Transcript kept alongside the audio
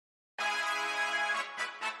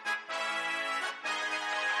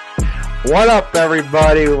What up,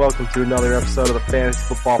 everybody? Welcome to another episode of the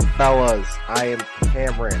Fantasy Football Fellas. I am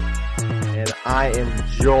Cameron, and I am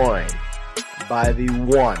joined by the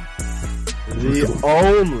one, the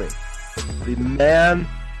only, the man,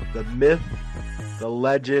 the myth, the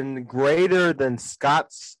legend, greater than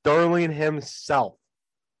Scott Sterling himself,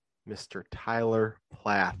 Mr. Tyler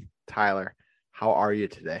Plath. Tyler, how are you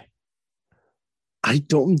today? I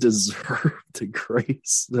don't deserve to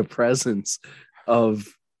grace the presence of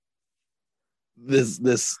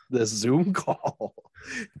this Zoom call.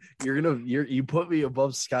 You put me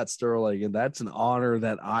above Scott Sterling, and that's an honor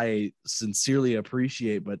that I sincerely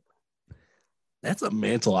appreciate, but that's a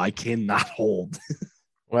mantle I cannot hold.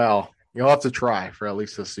 Well, you'll have to try for at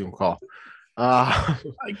least a Zoom call. I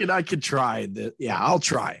could try that. Yeah, I'll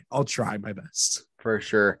try my best for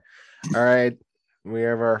sure. All right, we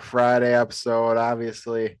have our Friday episode.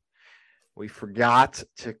 Obviously, we forgot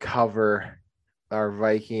to cover our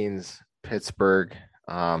Vikings Pittsburgh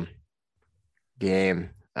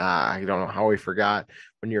game. I don't know how we forgot.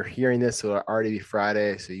 When you're hearing this, it'll already be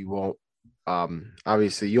Friday, so you won't.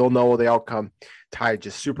 Obviously, you'll know the outcome. Ty,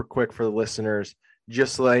 just super quick for the listeners,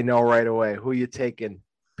 just so they know right away. Who you taking?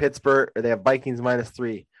 Pittsburgh, or they have Vikings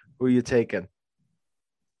 -3. Who you taking?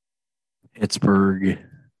 Pittsburgh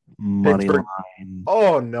money line.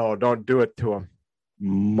 Oh no! Don't do it to them.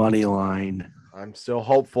 Money line. I'm still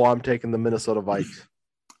hopeful. I'm taking the Minnesota Vikes.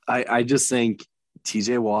 I just think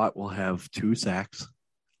TJ Watt will have 2 sacks.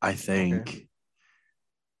 I think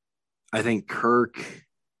Kirk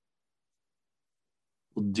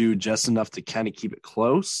will do just enough to kind of keep it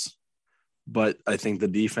close, but I think the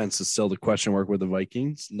defense is still the question mark with the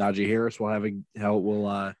Vikings. Najee Harris will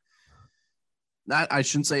I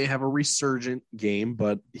shouldn't say have a resurgent game,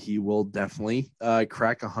 but he will definitely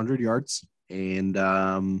crack 100 yards. And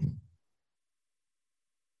I'm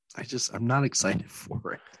not excited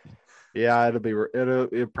for it. Yeah, it'll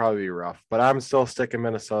probably be rough, but I'm still sticking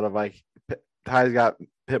Minnesota. Like Ty's got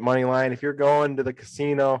Pitt money line. If you're going to the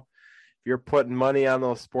casino, if you're putting money on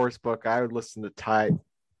those sports book, I would listen to Ty,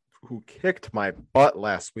 who kicked my butt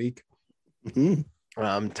last week. Mm-hmm.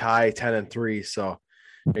 Ty 10-3, so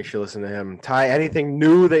make sure you listen to him. Ty, anything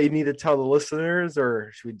new that you need to tell the listeners,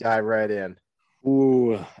 or should we dive right in?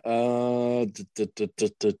 Ooh,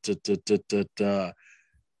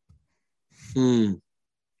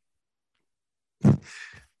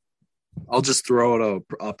 I'll just throw out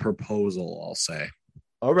a proposal, I'll say.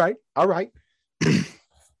 All right.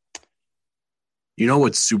 You know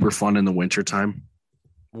what's super fun in the wintertime?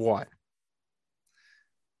 What?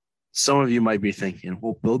 Some of you might be thinking,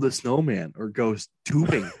 well, build a snowman or go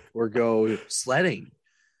tubing or go sledding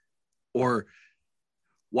or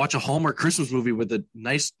watch a Hallmark Christmas movie with a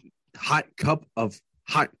nice hot cup of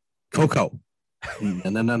hot cocoa.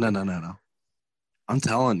 No. I'm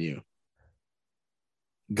telling you,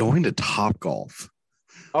 going to Topgolf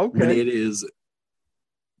when it is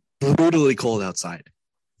brutally cold outside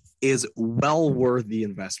is well worth the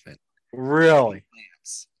investment. Really?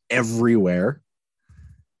 Everywhere.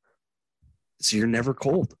 So you're never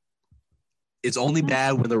cold. It's only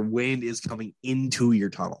bad when the wind is coming into your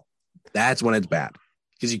tunnel. That's when it's bad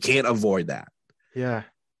because you can't avoid that. Yeah.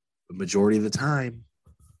 The majority of the time,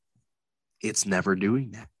 it's never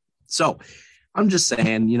doing that. So I'm just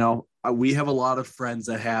saying, we have a lot of friends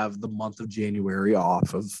that have the month of January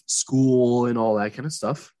off of school and all that kind of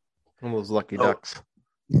stuff. One of those lucky ducks.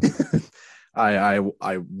 I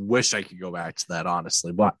wish I could go back to that,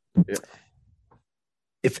 honestly. But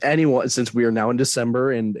if anyone, since we are now in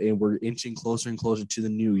December and we're inching closer and closer to the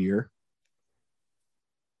new year,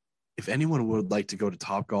 if anyone would like to go to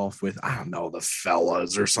Topgolf with, I don't know, the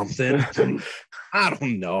fellas or something, I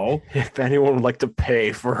don't know. If anyone would like to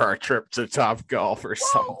pay for our trip to Topgolf or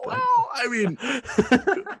something. Well, I mean,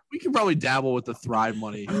 we could probably dabble with the Thrive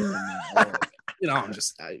money here and there. I'm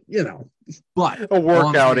just, but a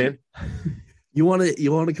workout in. You want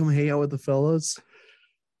to come hang out with the fellas?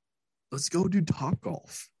 Let's go do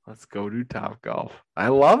Topgolf. I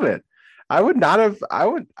love it. I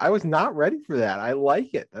was not ready for that. I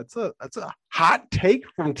like it. That's a hot take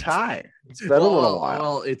from Ty. It's been a little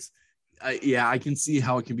while. Well, I can see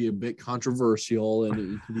how it can be a bit controversial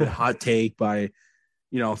and it can be a hot take by,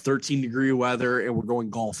 13-degree weather and we're going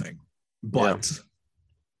golfing, but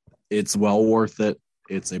it's well worth it.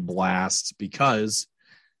 It's a blast because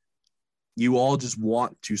you all just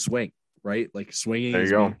want to swing, right? Like swinging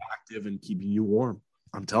is being active and keeping you warm.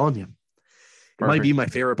 I'm telling you, it might be my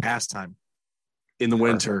favorite pastime in the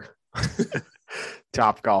winter.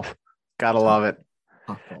 Topgolf. Gotta love it.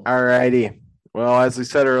 All righty. Well, as we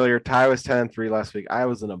said earlier, Ty was 10-3 last week. I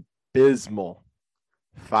was an abysmal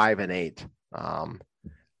 5-8.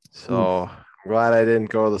 So I'm glad I didn't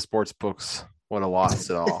go to the sports books. Would have lost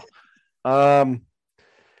it all.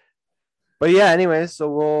 But yeah, anyway,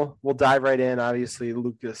 so we'll dive right in. Obviously,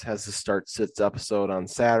 Lucas has the start sits episode on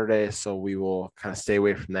Saturday, so we will kind of stay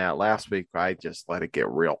away from that. Last week, I just let it get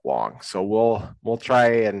real long, so we'll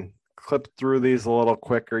try and clip through these a little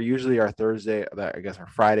quicker. Usually, our our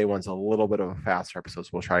Friday one's a little bit of a faster episode, so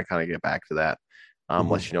we'll try to kind of get back to that.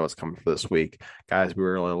 Let you know what's coming for this week, guys. We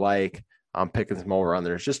really like picking some over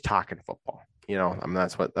unders, just talking football.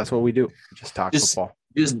 That's what we do. Just talk football.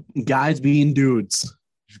 Just guys being dudes.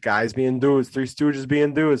 Guys being dudes, Three Stooges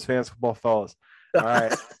being dudes, fantasy football fellas. All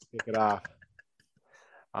right, kick it off.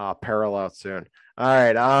 Parallel soon. All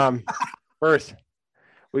right. First,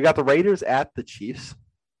 we got the Raiders at the Chiefs.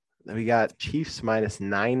 Then we got Chiefs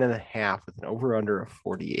 -9.5 with an over/under of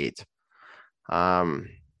 48. Ty.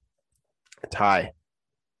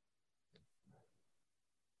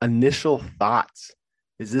 Initial thoughts.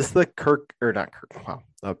 Is this the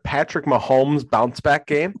Patrick Mahomes bounce back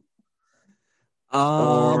game?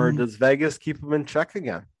 Or does Vegas keep him in check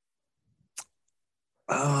again?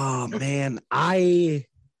 Oh man, I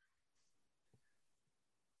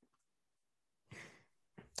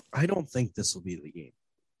don't think this will be the game,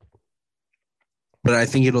 but I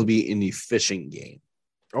think it'll be an efficient game.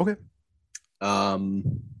 Okay.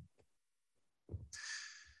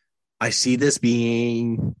 I see this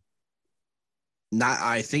being not.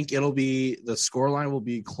 I think it'll be the scoreline will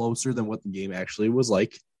be closer than what the game actually was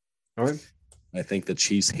like. All right. I think the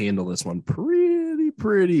Chiefs handle this one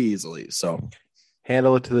pretty easily. So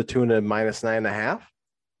handle it to the tune of -9.5.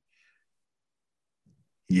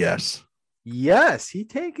 Yes. He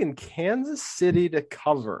taking Kansas City to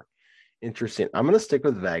cover. Interesting. I'm going to stick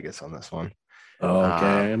with Vegas on this one. Okay,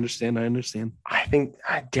 I understand. I think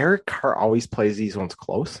Derek Carr always plays these ones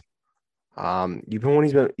close. Even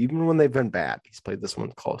when they've been bad, he's played this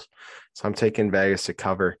one close. So I'm taking Vegas to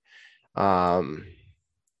cover. But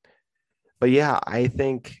yeah, I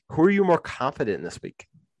think, who are you more confident in this week?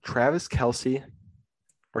 Travis Kelce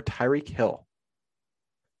or Tyreek Hill?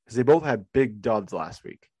 Because they both had big duds last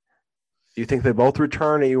week. Do you think they both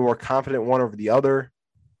return? Are you more confident one over the other?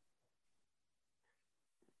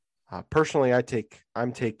 Personally, I'm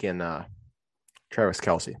taking Travis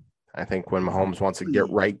Kelce. I think when Mahomes wants to get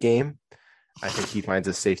right game, I think he finds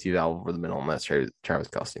a safety valve over the middle, and that's Travis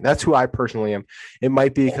Kelce. That's who I personally am. It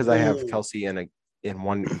might be because I have Kelce in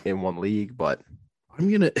one league, but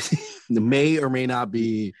I'm gonna may or may not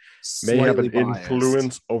be have an biased.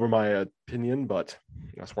 Influence over my opinion, but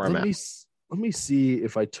that's where I'm at. Let me see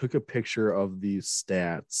if I took a picture of these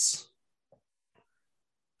stats.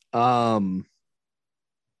 Oh,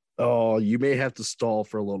 you may have to stall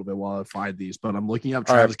for a little bit while I find these, but I'm looking up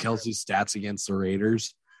Travis Kelce's stats against the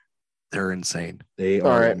Raiders. They're insane. They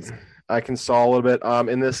are. All right. Insane. I can stall a little bit.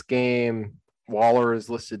 In this game, Waller is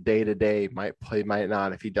listed day to day. Might play, might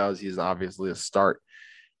not. If he does, he's obviously a start.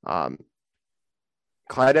 Clyde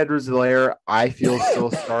Edwards-Helaire, I feel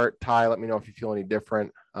still start. Ty, let me know if you feel any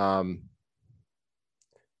different. At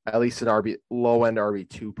least an low end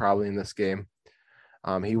RB2 probably in this game.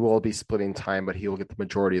 He will be splitting time, but he will get the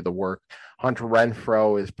majority of the work. Hunter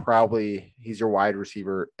Renfrow is he's your wide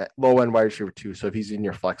receiver, low end wide receiver too. So if he's in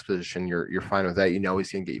your flex position, you're fine with that. He's going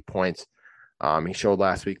to get you points. He showed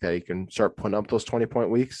last week that he can start putting up those 20-point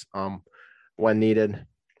weeks when needed.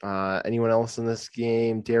 Anyone else in this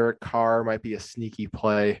game? Derek Carr might be a sneaky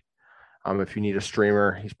play if you need a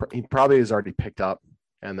streamer. He probably is already picked up.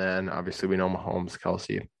 And then obviously we know Mahomes,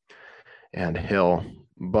 Kelce, and Hill.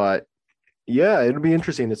 But yeah, it'll be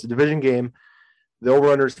interesting. It's a division game. The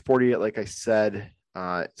over-under is 48, like I said.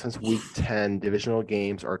 Since week 10, divisional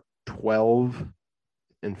games are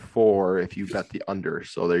 12-4 if you bet the under.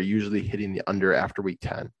 So they're usually hitting the under after week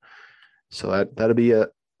 10. So that'll be a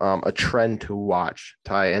trend to watch.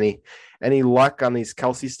 Ty, any luck on these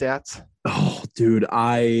Kelce stats? Oh, dude,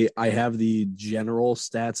 I have the general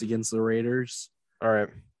stats against the Raiders. All right.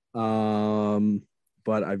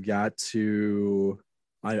 But I've got to.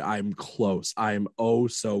 I'm close. I'm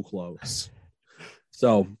so close.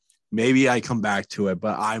 So maybe I come back to it,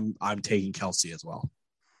 but I'm taking Kelce as well.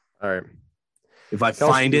 All right. If I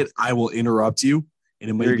find it, I will interrupt you.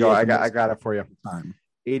 And it may Here you be go. I got it for you. Time.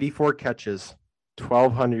 84 catches,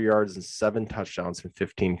 1,200 yards, and 7 touchdowns in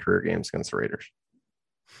 15 career games against the Raiders.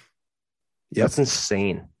 Yep. That's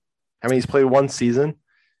insane. I mean, he's played one season.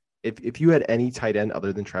 If you had any tight end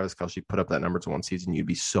other than Travis Kelce put up that numbers one season, you'd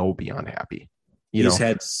be so beyond happy. He's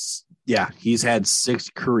had 6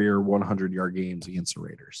 career 100-yard games against the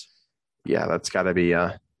Raiders. Yeah, that's got to be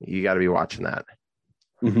you got to be watching that.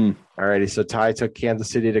 Mm-hmm. All righty, so Ty took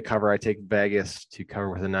Kansas City to cover. I take Vegas to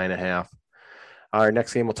cover with a 9.5. Our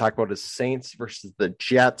next game we'll talk about is Saints versus the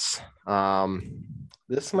Jets.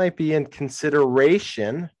 This might be in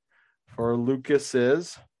consideration for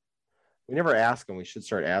Lucas's. We never ask him. We should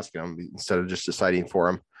start asking him instead of just deciding for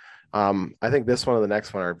him. I think this one and the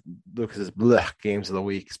next one are Lucas's games of the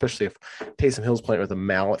week, especially if Taysom Hill's playing with a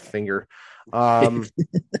mallet finger.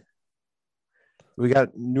 We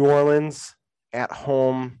got New Orleans at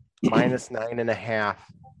home, -9.5,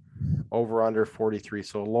 over under 43,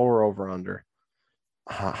 so lower over under.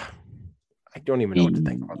 I don't even know what to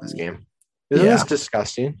think about this game. Isn't this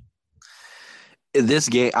disgusting? This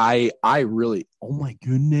game, I really, oh my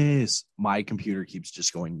goodness, my computer keeps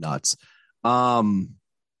just going nuts. Join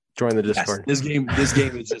the Discord. Yes, this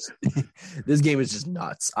game is just this game is just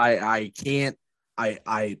nuts. I can't.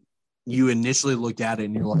 You initially looked at it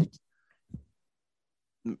and you're like,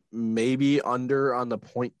 maybe under on the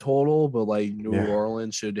point total, but like New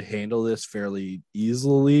Orleans should handle this fairly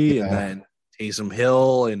easily. And then Taysom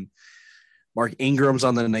Hill and Mark Ingram's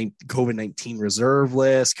on the COVID-19 reserve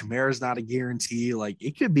list. Kamara's not a guarantee. Like,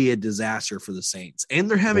 it could be a disaster for the Saints.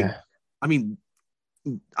 And they're having, I mean,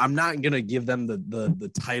 I'm not going to give them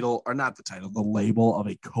the title, or not the title, the label of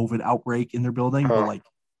a COVID outbreak in their building, but like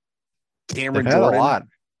Cameron Jordan. A lot.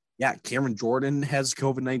 Yeah, Cameron Jordan has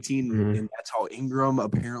COVID-19, and that's how Ingram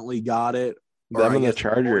apparently got it. Them and the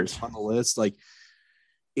Chargers on the list. Like,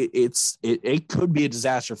 it could be a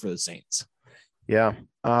disaster for the Saints. Yeah.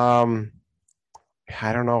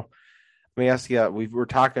 I don't know. Let me ask you. We were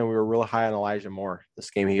real high on Elijah Moore. This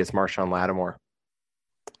game, he gets Marshawn Lattimore.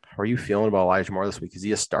 How are you feeling about Elijah Moore this week? Is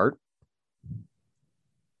he a start?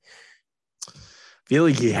 I feel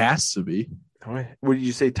like he has to be. What did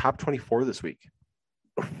you say? Top 24 this week?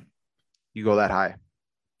 You go that high,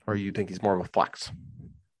 or you think he's more of a flex?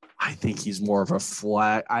 I think he's more of a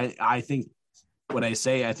flex. I think when I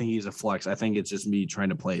say I think he's a flex, I think it's just me trying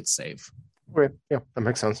to play it safe. Okay, yeah, that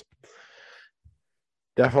makes sense.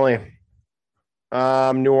 Definitely.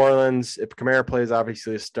 New Orleans, if Kamara plays,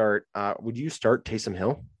 obviously a start. Would you start Taysom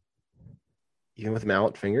Hill? Even with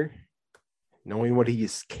mallet finger? Knowing what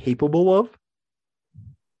he's capable of?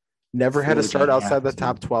 Never had to start outside the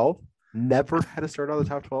top 12? Never had to start out of the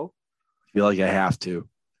top 12? I feel like I have to.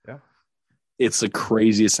 Yeah. It's the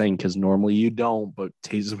craziest thing because normally you don't, but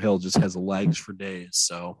Taysom Hill just has legs for days.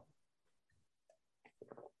 So,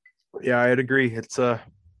 yeah, I'd agree. It's a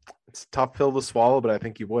tough pill to swallow, but I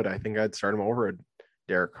think you would. I think I'd start him over at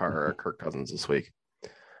Derek Carr or Kirk Cousins this week.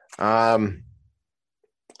 Now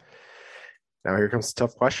here comes a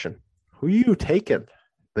tough question. Who are you taking?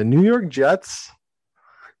 The New York Jets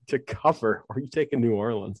to cover, or are you taking New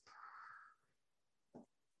Orleans?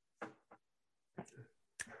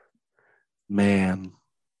 Man,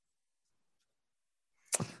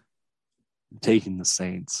 I'm taking the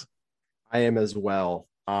Saints. I am as well.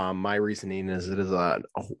 My reasoning is it is a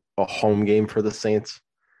home game for the Saints,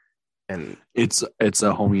 and it's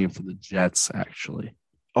a home game for the Jets. Actually,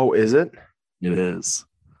 oh, is it? It is.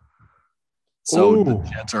 So the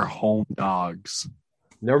Jets are home dogs.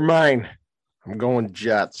 Never mind. I'm going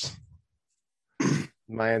Jets.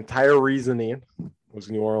 My entire reasoning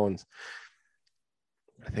was New Orleans.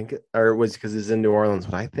 I think it was because it's in New Orleans,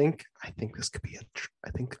 but I think this could be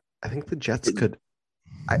I think the Jets could.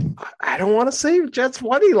 I don't want to say Jets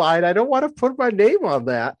money line. I don't want to put my name on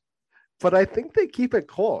that, but I think they keep it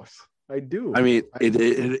close. I do. I mean,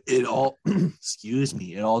 it all. Excuse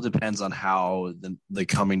me. It all depends on how the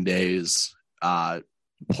coming days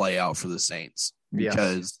play out for the Saints,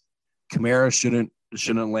 because Kamara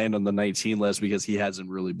shouldn't land on the 19 list because he hasn't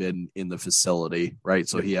really been in the facility, right?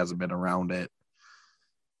 So he hasn't been around it.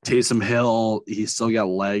 Taysom Hill, he's still got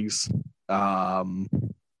legs.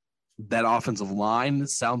 That offensive line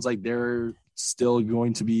sounds like they're still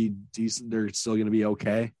going to be decent. They're still going to be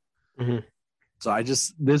okay. Mm-hmm. So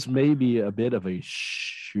this may be a bit of a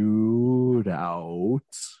shootout.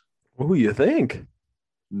 What do you think?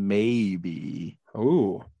 Maybe.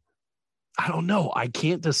 Oh, I don't know. I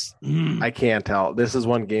can't I can't tell. This is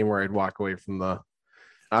one game where I'd walk away from the.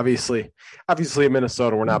 Obviously in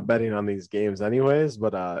Minnesota, we're not betting on these games anyways,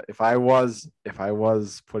 but if I was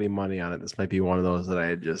putting money on it, this might be one of those that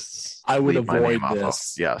I would avoid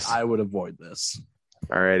this. Yes. I would avoid this.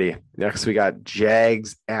 Alrighty. Next we got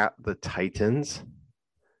Jags at the Titans.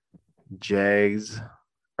 Titans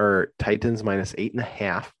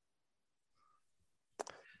 -8.5.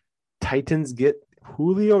 Titans get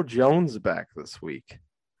Julio Jones back this week.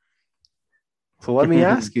 So let me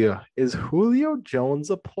ask you, is Julio Jones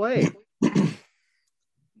a play?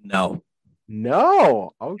 No.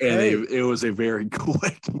 Okay. And it was a very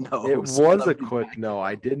quick no. It was a quick no.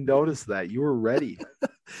 I did notice that. You were ready.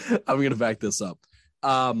 I'm going to back this up.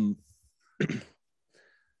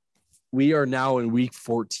 we are now in week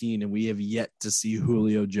 14, and we have yet to see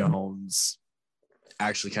Julio Jones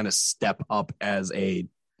actually kind of step up as a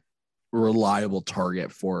reliable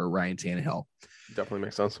target for Ryan Tannehill. Definitely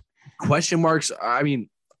makes sense. Question marks. I mean,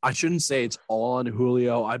 I shouldn't say it's all on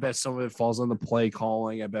Julio. I bet some of it falls on the play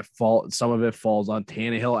calling. I bet some of it falls on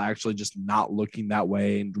Tannehill actually just not looking that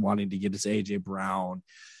way and wanting to get his AJ Brown.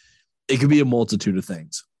 It could be a multitude of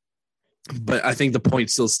things. But I think the point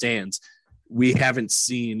still stands. We haven't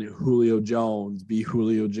seen Julio Jones be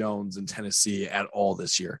Julio Jones in Tennessee at all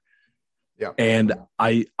this year. Yeah. And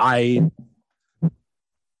I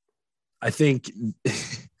think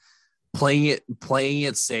playing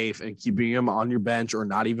it safe and keeping him on your bench or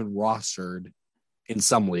not even rostered in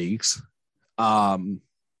some leagues. I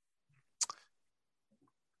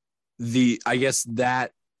guess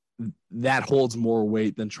that holds more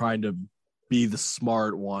weight than trying to be the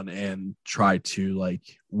smart one and try to like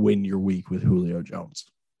win your week with Julio Jones.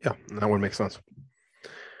 Yeah, that would make sense.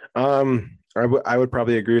 I would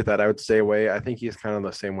probably agree with that. I would stay away. I think he's kind of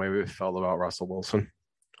the same way we felt about Russell Wilson.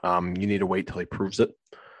 You need to wait till he proves it.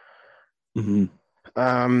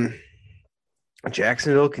 Mm-hmm.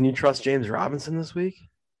 Jacksonville, can you trust James Robinson this week?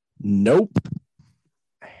 Nope.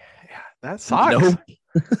 Yeah, that sucks. Nope.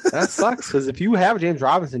 That sucks because if you have James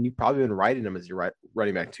Robinson, you've probably been riding him as your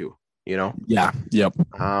running back too. You know? Yeah. Yep.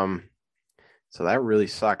 So that really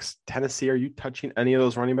sucks. Tennessee, are you touching any of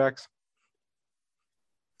those running backs?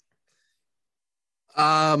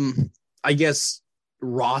 I guess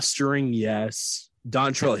rostering, yes.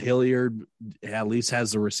 Dontrell Hilliard at least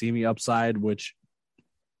has the receiving upside, which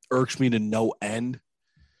irks me to no end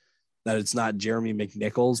that it's not Jeremy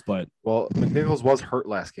McNichols, but McNichols was hurt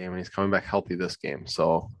last game and he's coming back healthy this game.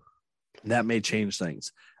 So that may change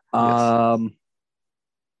things. Yes.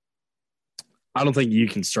 I don't think you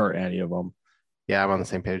can start any of them. Yeah, I'm on the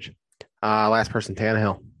same page. Last person,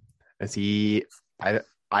 Tannehill. Is he?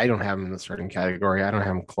 I don't have him in the starting category. I don't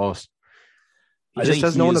have him close. He just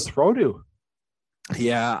has no one to throw to.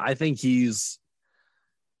 Yeah, I think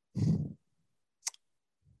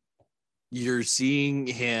you're seeing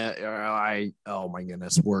him. Oh my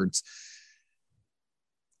goodness, words.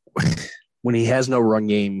 When he has no run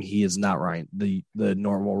game, he is not the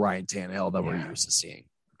normal Ryan Tannehill that we're used to seeing.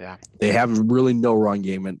 Yeah, they have really no run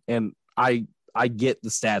game, and I get the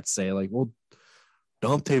stats say like, well,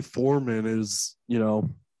 Dante Foreman is a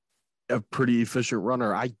pretty efficient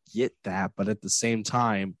runner. I get that, but at the same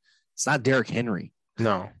time, it's not Derrick Henry.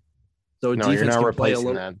 No. So you're not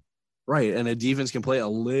replacing that. Right, and a defense can play a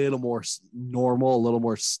little more normal, a little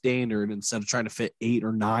more standard instead of trying to fit 8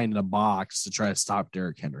 or 9 in a box to try to stop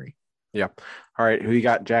Derrick Henry. Yeah. All right, who you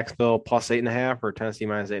got? Jacksonville plus 8.5 or Tennessee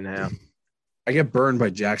minus 8.5? I got burned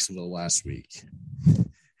by Jacksonville last week.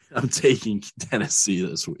 I'm taking Tennessee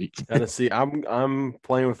this week. Tennessee. I'm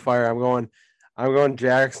playing with fire. I'm going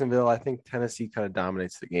Jacksonville. I think Tennessee kind of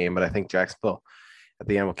dominates the game, but I think Jacksonville at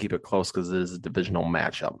the end will keep it close because it is a divisional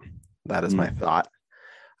matchup. That is my thought.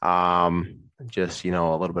 Just a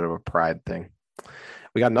little bit of a pride thing.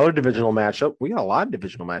 We got another divisional matchup. We got a lot of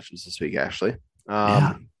divisional matchups this week, actually.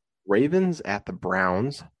 Ravens at the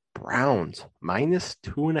Browns. Browns minus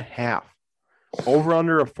 2.5. Over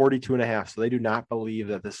under of 42.5. So they do not believe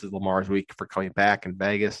that this is Lamar's week for coming back in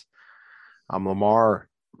Vegas. Lamar,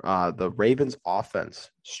 the Ravens offense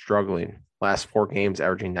struggling. Last 4 games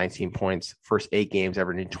averaging 19 points. First 8 games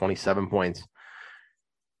averaging 27 points.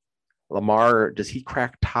 Lamar, does he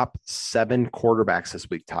crack top 7 quarterbacks this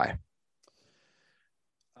week, Ty?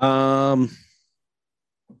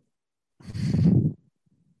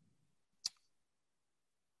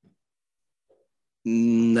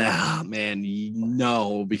 Nah, man,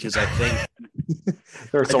 no, because I think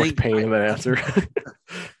there's so much pain in that answer.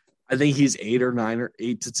 I think he's 8 or 9 or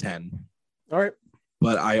 8 to 10. All right.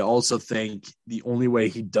 But I also think the only way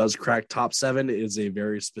he does crack top 7 is a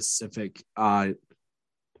very specific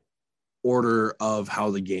order of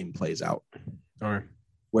how the game plays out. All right.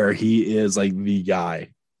 Where he is like the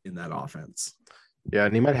guy in that offense. Yeah,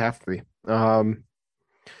 and he might have to be.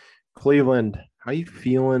 Cleveland, how you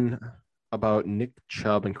feeling about Nick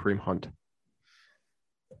Chubb and Kareem Hunt?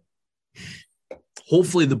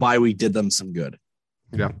 Hopefully the bye week did them some good.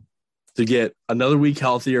 Yeah. To get another week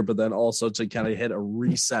healthier, but then also to kind of hit a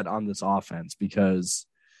reset on this offense, because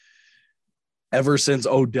ever since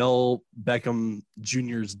Odell Beckham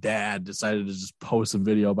Jr.'s dad decided to just post a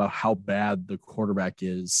video about how bad the quarterback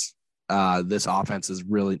is, this offense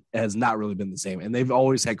has not really been the same. And they've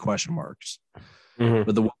always had question marks. Mm-hmm.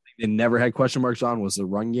 But the one thing they never had question marks on was the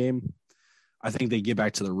run game. I think they get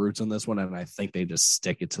back to the roots on this one, and I think they just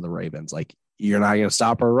stick it to the Ravens. Like, you're not going to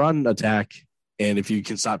stop our run attack, and if you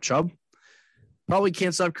can stop Chubb, probably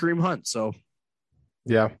can't stop Kareem Hunt. So,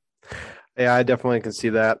 yeah, I definitely can see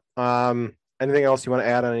that. Anything else you want to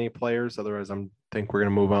add on any players? Otherwise, think we're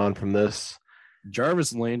gonna move on from this.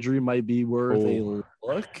 Jarvis Landry might be worth a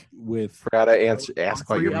look with. Forgot to ask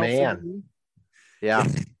about your man. Yeah.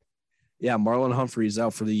 Yeah, Marlon Humphrey's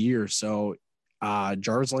out for the year. So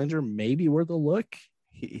Jarvis Landry may be worth a look.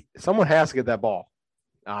 Someone has to get that ball.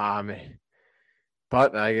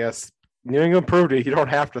 But I guess New England proved it. You don't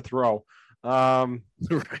have to throw.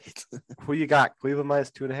 Right. Who you got? Cleveland minus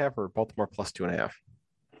 2.5 or Baltimore plus 2.5?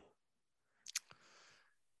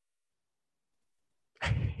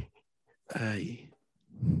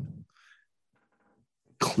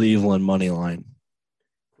 Cleveland money line.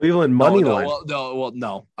 Cleveland money line.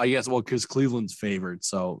 No. I guess because Cleveland's favored,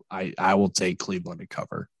 so I will take Cleveland to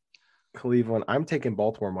cover. Cleveland. I'm taking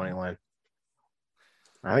Baltimore money line.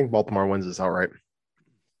 I think Baltimore wins this outright.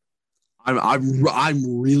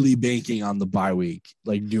 I'm really banking on the bye week,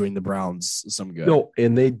 like doing the Browns some good. No,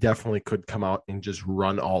 and they definitely could come out and just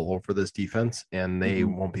run all over this defense, and they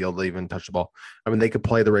won't be able to even touch the ball. I mean, they could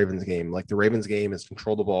play the Ravens game. Like the Ravens game is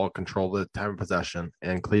control the ball, control the time of possession,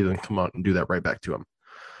 and Cleveland come out and do that right back to them.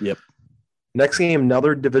 Yep. Next game,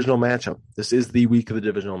 another divisional matchup. This is the week of the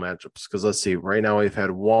divisional matchups because let's see. Right now, we've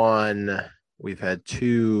had one, we've had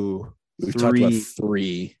two, we've talked about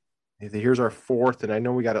three. Here's our fourth, and I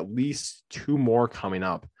know we got at least two more coming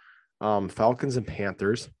up. Falcons and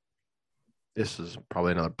Panthers. This is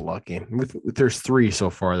probably another block game. There's three so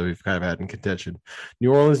far that we've kind of had in contention.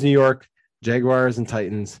 New Orleans, New York, Jaguars and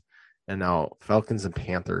Titans, and now Falcons and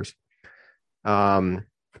Panthers. Panthers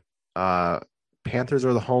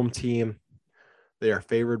are the home team. They are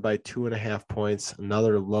favored by 2.5 points.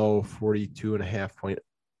 Another low 42.5 point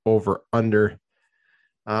over under.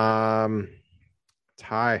 Tie.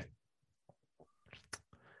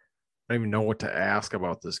 I don't even know what to ask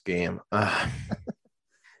about this game.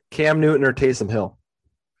 Cam Newton or Taysom Hill?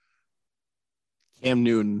 Cam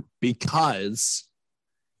Newton, because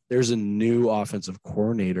there's a new offensive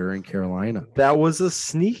coordinator in Carolina. That was a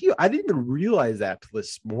sneaky. I didn't even realize that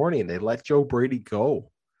this morning. They let Joe Brady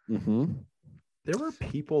go. Mm-hmm. There were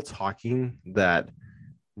people talking that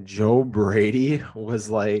Joe Brady was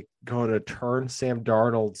like going to turn Sam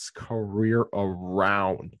Darnold's career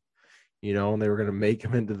around. You know, and they were going to make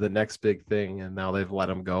him into the next big thing, and now they've let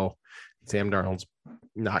him go. Sam Darnold's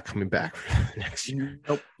not coming back for next year.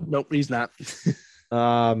 Nope, he's not.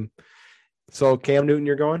 So Cam Newton,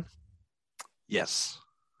 you're going? Yes.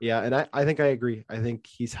 Yeah, and I think I agree. I think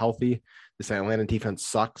he's healthy. This Atlanta defense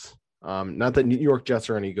sucks. Not that New York Jets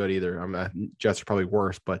are any good either. Jets are probably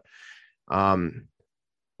worse, but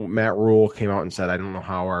Matt Rule came out and said, I don't know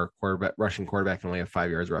how our rushing quarterback can only have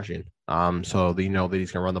 5 yards rushing. So they know that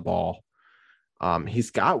he's going to run the ball. He's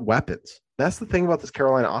got weapons. That's the thing about this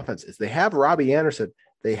Carolina offense is they have Robbie Anderson.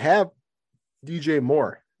 They have DJ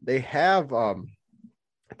Moore. They have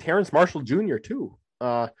Terrence Marshall Jr. too.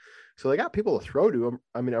 So they got people to throw to.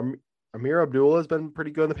 I mean, Amir Abdullah has been pretty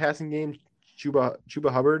good in the passing game. Chuba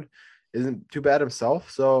Hubbard isn't too bad himself.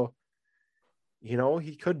 So, you know,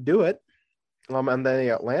 he could do it. And then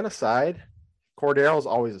the Atlanta side, Cordell is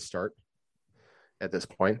always a start at this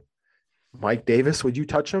point. Mike Davis, would you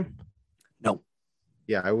touch him? No.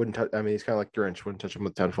 Yeah, I wouldn't touch. I mean, he's kind of like Grinch. Wouldn't touch him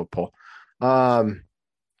with a 10-foot pole.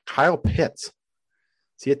 Kyle Pitts.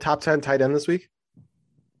 Is he a top 10 tight end this week?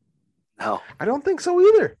 No. I don't think so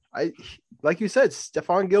either. Like you said,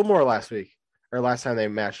 Stephon Gilmore last time they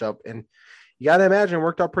matched up. And you got to imagine it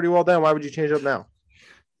worked out pretty well then. Why would you change it up now?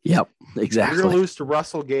 Yep, exactly. You're going to lose to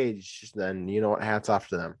Russell Gage, then you know what? Hats off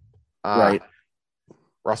to them. Right.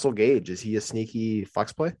 Russell Gage, is he a sneaky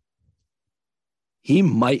flex play? He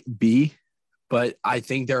might be, but I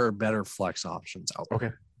think there are better flex options out there. Okay.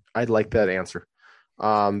 I'd like that answer.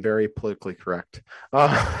 Very politically correct. But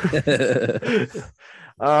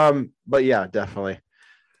yeah, definitely.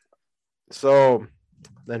 So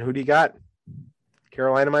then who do you got?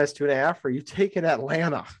 Carolina minus 2.5? Or are you taking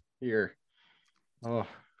Atlanta here? Oh,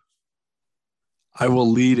 I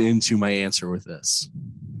will lead into my answer with this.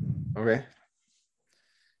 Okay.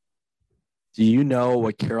 Do you know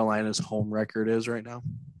what Carolina's home record is right now?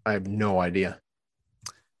 I have no idea.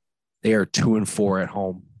 They are 2-4 at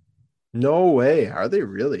home. No way. Are they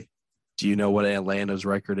really? Do you know what Atlanta's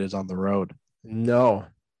record is on the road? No.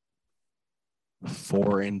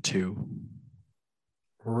 4-2.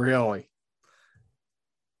 Really?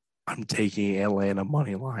 I'm taking Atlanta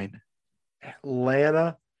money line.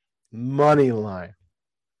 Atlanta money line.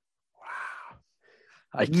 Wow.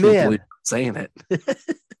 I can't believe I'm saying it.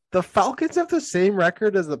 The Falcons have the same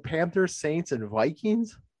record as the Panthers, Saints, and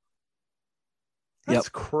Vikings? That's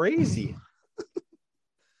crazy.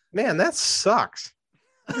 Man, that sucks.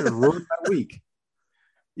 You ruined my week.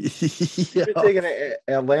 Yeah. You're taking an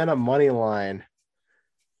Atlanta money line.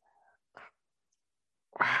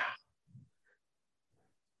 I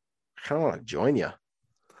kind of want to join you.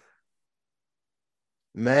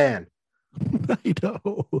 Man, I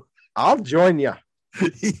know. I'll join you.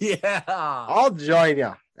 Yeah. I'll join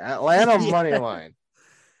you. Atlanta Yeah. money line.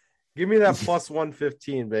 Give me that plus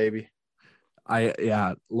 115, baby.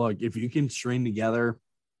 Look, if you can string together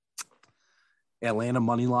Atlanta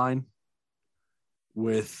money line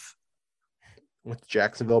with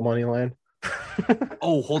Jacksonville money line.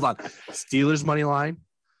 oh, hold on. Steelers money line,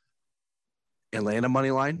 Atlanta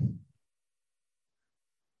money line.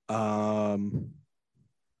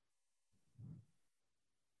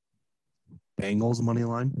 Bengals money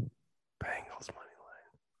line. Bengals money line.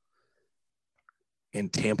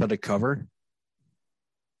 And Tampa to cover.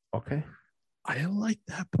 Okay. I like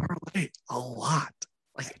that parlay a lot.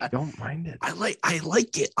 Like I don't mind it. I like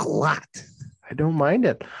it a lot. I don't mind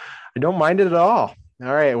it. I don't mind it at all.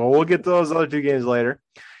 All right. Well, we'll get to those other two games later.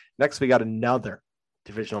 Next, we got another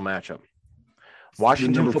divisional matchup.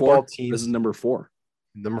 Washington football team. This is number 4.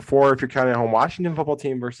 Number 4, if you're counting at home, Washington football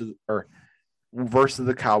team versus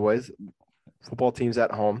the Cowboys. Football teams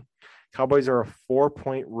at home. Cowboys are a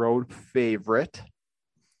 4-point road favorite.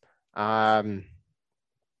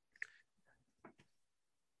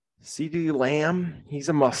 CeeDee Lamb, he's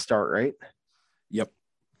a must start, right? Yep.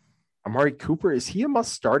 Amari Cooper, is he a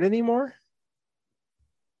must start anymore?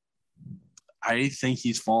 I think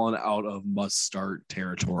he's fallen out of must start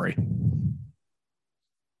territory.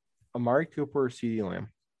 Amari Cooper or CeeDee Lamb?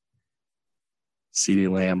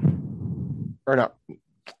 CeeDee Lamb. Or not.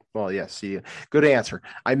 Well, yes, CeeDee. Good answer.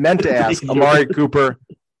 I meant to ask Amari Cooper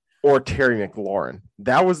or Terry McLaurin.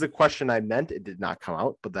 That was the question I meant. It did not come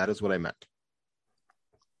out, but that is what I meant.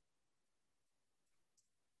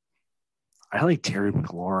 I like Terry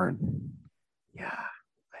McLaurin. Yeah,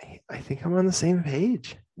 I think I'm on the same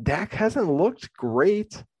page. Dak hasn't looked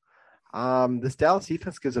great. This Dallas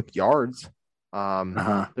defense gives up yards.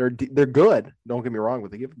 They're good. Don't get me wrong,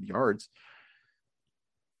 but they give up yards.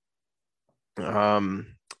 Let's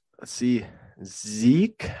see.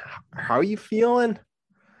 Zeke, how are you feeling?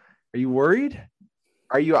 Are you worried?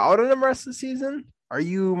 Are you out on him rest of the season? Are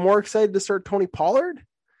you more excited to start Tony Pollard?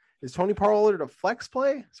 Is Tony Pollard a flex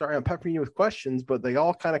play? Sorry, I'm peppering you with questions, but they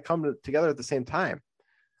all kind of come together at the same time.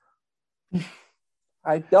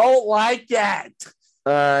 I don't like that.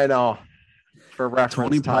 I know. For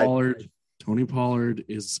reference, Tony Pollard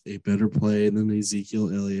is a better play than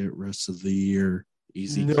Ezekiel Elliott rest of the year.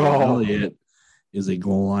 Ezekiel Elliott is a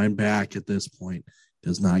goal line back at this point.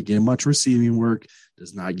 Does not get much receiving work.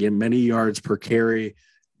 Does not get many yards per carry.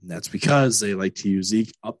 And that's because they like to use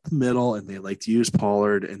Zeke up the middle and they like to use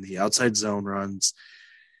Pollard in the outside zone runs.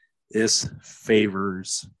 This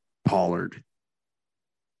favors Pollard.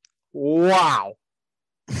 Wow.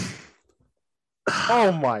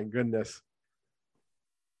 Oh, my goodness.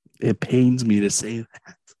 It pains me to say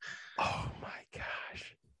that. Oh, my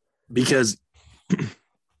gosh. Because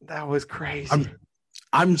that was crazy.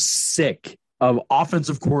 I'm sick of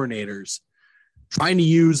offensive coordinators trying to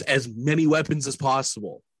use as many weapons as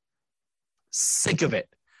possible. Sick of it.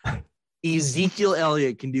 Ezekiel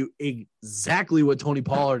Elliott can do exactly what Tony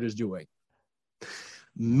Pollard is doing.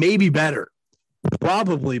 Maybe better.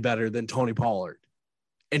 Probably better than Tony Pollard.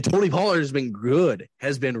 And Tony Pollard has been good,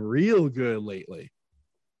 has been real good lately.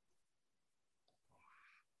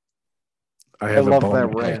 I love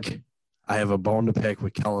that rant. I have a bone to pick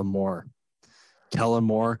with Kellen Moore. Kellen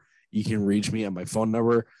Moore, you can reach me at my phone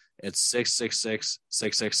number. It's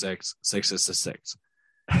 666-666-6666.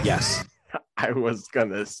 Yes. I was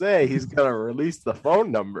going to say he's going to release the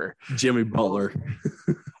phone number. Jimmy Butler.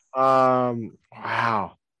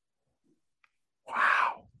 Wow.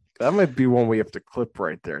 That might be one we have to clip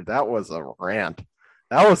right there. That was a rant.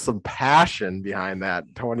 That was some passion behind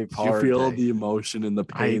that Tony Pollard. You feel the emotion and the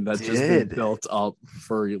pain that's just been built up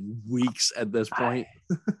for weeks at this point.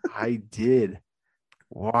 I did.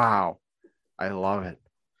 Wow. I love it.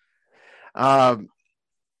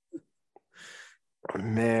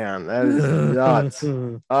 Man, that is nuts.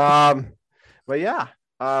 But yeah,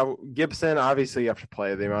 Gibson, obviously you have to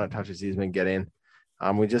play the amount of touches he's been getting.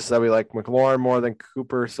 We just said we like McLaurin more than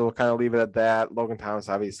Cooper, so we'll kind of leave it at that. Logan Thomas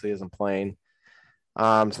obviously isn't playing.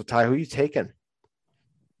 So Ty, who are you taking?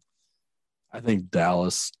 I think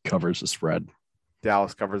Dallas covers the spread.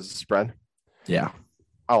 Dallas covers the spread. Yeah.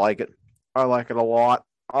 I like it. I like it a lot.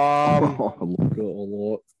 I like it a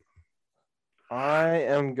lot. I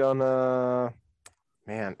am gonna,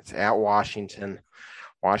 man, it's at Washington.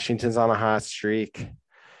 Washington's on a hot streak.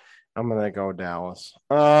 I'm gonna go Dallas.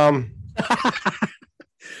 I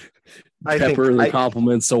Pepper the think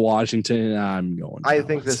compliments to Washington. I'm going I Dallas.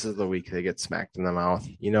 think this is the week they get smacked in the mouth.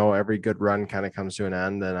 You know, every good run kind of comes to an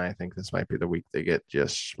end, and I think this might be the week they get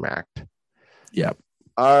just smacked. Yep.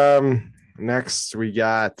 Next we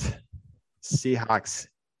got Seahawks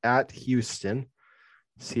at Houston.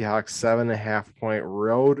 Seahawks 7.5-point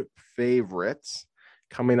road favorites,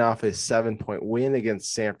 coming off a 7-point win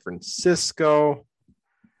against San Francisco.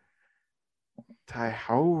 Ty,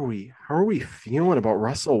 how are we feeling about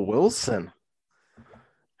Russell Wilson?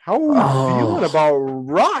 How are we feeling about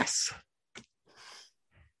Russ?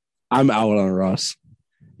 I'm out on Russ.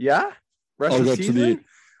 Yeah?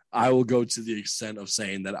 I will go to the extent of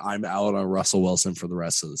saying that I'm out on Russell Wilson for the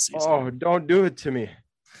rest of the season. Oh, don't do it to me.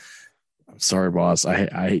 I'm sorry, boss.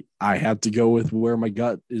 I have to go with what my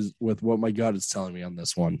gut is telling me on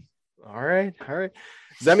this one. All right. Does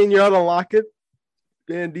that mean you're out on Lockett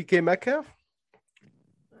and DK Metcalf?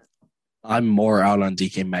 I'm more out on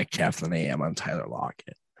DK Metcalf than I am on Tyler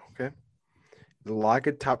Lockett. Okay. Is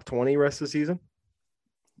Lockett top 20 rest of the season?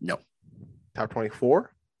 No. Top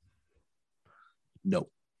 24? No.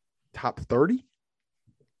 Top 30?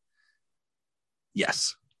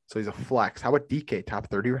 Yes. So he's a flex. How about DK? Top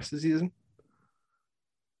 30 rest of the season?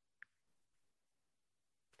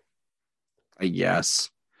 I guess.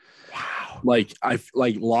 Wow. Like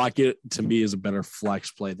Lockett to me is a better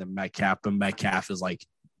flex play than Metcalf, but Metcalf is like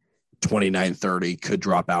 29, 30, could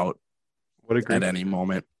drop out at any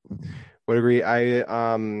moment. Would agree. Are you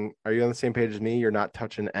on the same page as me? You're not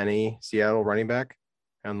touching any Seattle running back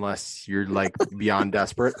unless you're like beyond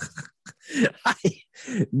desperate.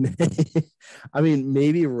 I mean,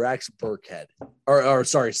 maybe Rex Burkhead or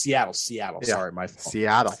sorry, Seattle. Yeah. Sorry, my fault.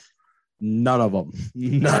 Seattle. None of them.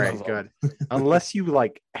 All right, good. Unless you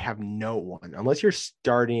like have no one, unless you're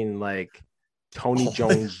starting like Tony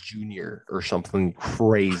Jones Jr. or something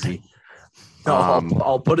crazy.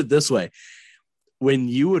 I'll put it this way. When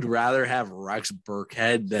you would rather have Rex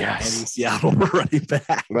Burkhead than any Seattle running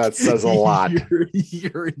back, that says a lot.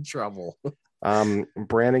 You're in trouble.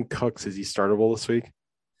 Brandon Cooks, is he startable this week?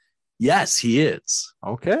 Yes, he is.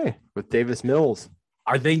 Okay, with Davis Mills.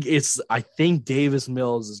 I think Davis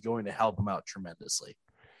Mills is going to help him out tremendously.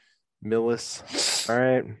 Millis. All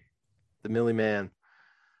right. The Millie man.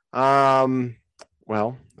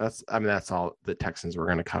 Well, that's all the Texans were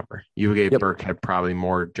going to cover. You gave Burkhead probably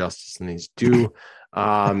more justice than he's due.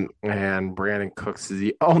 And Brandon Cooks is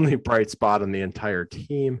the only bright spot on the entire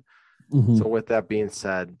team. Mm-hmm. So with that being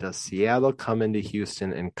said, does Seattle come into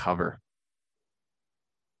Houston and cover?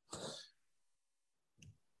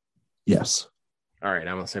 Yes. All right,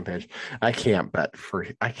 I'm on the same page. I can't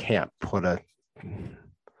put a.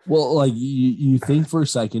 Well, like you think for a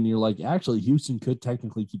second, you're like, actually, Houston could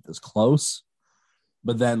technically keep this close,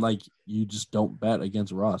 but then like you just don't bet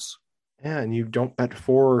against Russ. Yeah, and you don't bet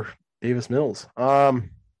for Davis Mills.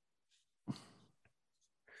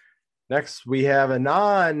 Next we have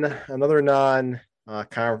another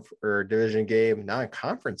division game,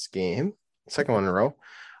 non-conference game, second one in a row.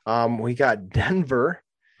 We got Denver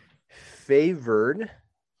favored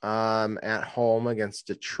at home against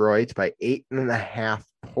Detroit by 8.5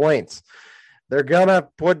 points. They're gonna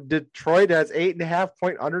put Detroit as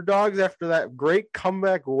 8.5-point underdogs after that great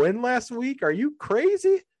comeback win last week. Are you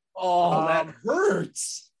crazy? Oh, that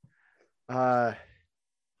hurts.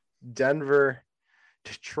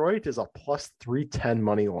 Detroit is a plus 310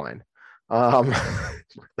 money line. For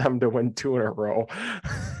them to win 2 in a row.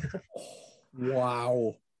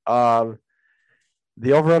 Wow.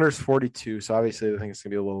 The over-under is 42, so obviously I think it's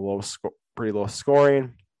going to be a little pretty low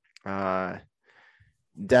scoring.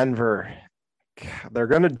 Denver, they're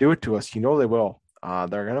going to do it to us. You know they will.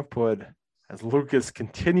 They're going to put, as Lucas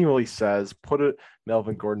continually says,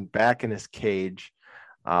 Melvin Gordon back in his cage.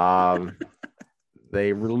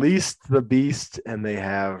 They released the beast, and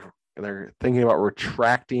they're thinking about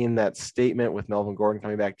retracting that statement with Melvin Gordon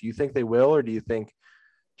coming back. Do you think they will, or do you think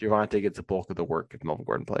Javonte gets the bulk of the work if Melvin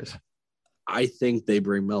Gordon plays? I think they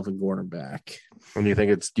bring Melvin Gordon back. And do you think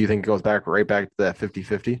it goes right back to that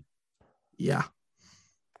 50-50? Yeah.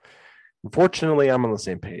 Unfortunately, I'm on the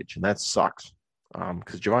same page, and that sucks.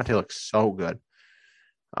 Because Javonte looks so good.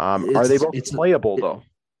 Are they both playable though?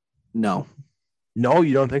 No. No,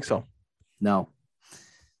 you don't think so? No.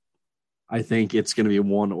 I think it's going to be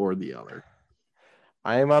one or the other.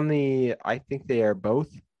 I think they are both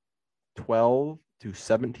 12 to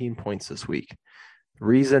 17 points this week.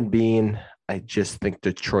 Reason being, I just think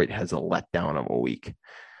Detroit has a letdown of a week.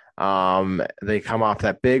 They come off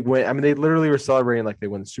that big win. I mean, they literally were celebrating like they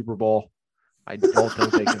won the Super Bowl. I don't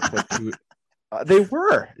think they can put two. They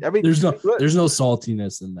were. I mean, there's no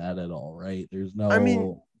saltiness in that at all, right? There's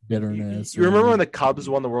no bitterness. You remember when the Cubs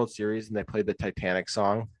won the World Series and they played the Titanic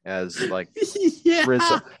song as like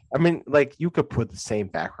yeah. I mean, like you could put the same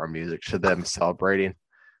background music to them celebrating.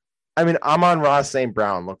 I mean, Amon-Ra St.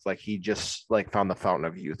 Brown looked like he just like found the fountain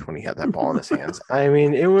of youth when he had that ball in his hands. I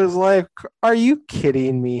mean, it was like, are you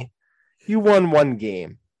kidding me? You won one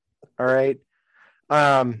game. All right.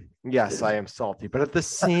 Yes, I am salty, but at the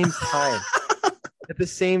same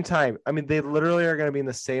time, I mean, they literally are going to be in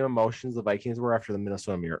the same emotions the Vikings were after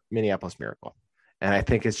the Minneapolis Miracle. And I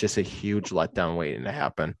think it's just a huge letdown waiting to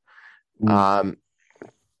happen.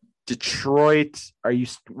 Detroit,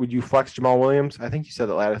 would you flex Jamal Williams? I think you said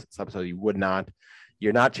that last episode you would not.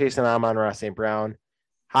 You're not chasing Amon-Ra St. Brown.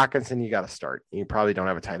 Hawkinson, you got to start. You probably don't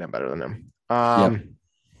have a tight end better than him. Yep.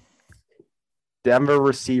 Denver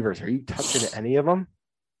receivers, are you touching any of them?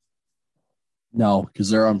 No, because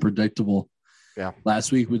they're unpredictable. Yeah.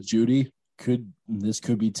 Last week with Judy, could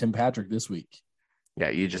be Tim Patrick this week. Yeah,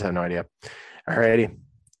 you just have no idea. All righty.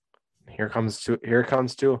 Here comes two.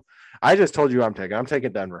 I just told you I'm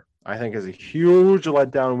taking Denver. I think it's a huge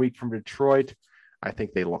letdown week from Detroit. I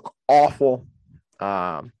think they look awful.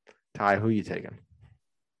 Ty, who are you taking?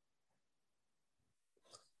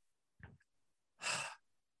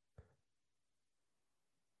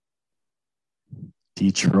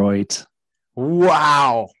 Detroit.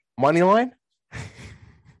 Wow. Money line?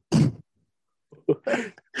 2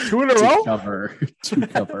 in a row? Two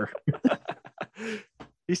cover.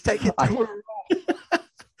 He's taking 2 in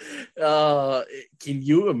a row. Can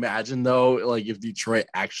you imagine though, like if Detroit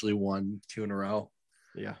actually won 2 in a row?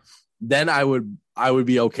 Yeah. Then I would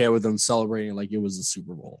be okay with them celebrating like it was a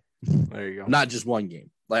Super Bowl. There you go. Not just one game.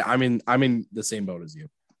 Like I'm in the same boat as you.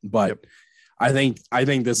 But yep. I think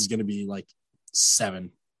this is going to be like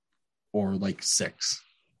 7 or like 6.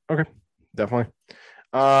 Okay. Definitely.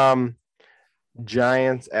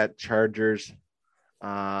 Giants at Chargers.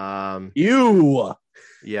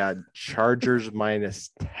 Yeah, Chargers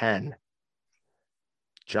 -10.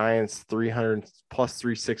 Giants 300 plus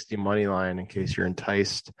 360 money line in case you're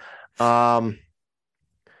enticed. Man.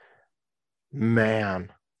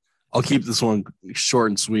 I'll keep this one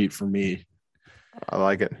short and sweet for me. I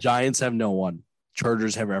like it. Giants have no one.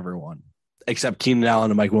 Chargers have everyone. Except Keenan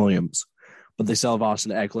Allen and Mike Williams. But they still have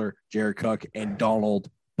Austin Eckler, Jared Cook, and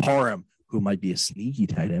Donald Parham, who might be a sneaky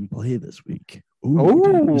tight end play this week.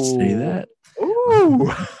 Ooh, say that.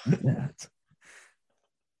 Ooh.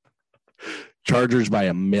 Chargers by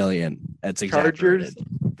 1 million. That's exaggerated.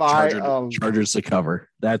 Chargers to cover.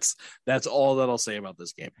 That's all that I'll say about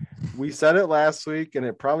this game. We said it last week, and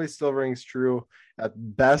it probably still rings true. At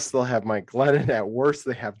best, they'll have Mike Glennon. At worst,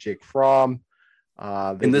 they have Jake Fromm.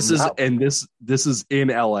 This is in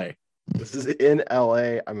LA. This is in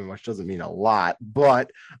LA. I mean, which doesn't mean a lot,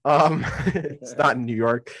 but it's not in New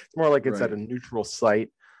York. It's more like it's at a neutral site.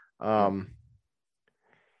 But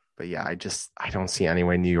yeah, I don't see any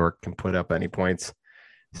way New York can put up any points.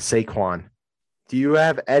 Saquon. Do you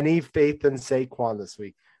have any faith in Saquon this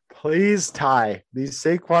week? Please, Ty. These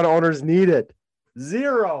Saquon owners need it.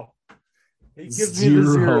 0. He gives me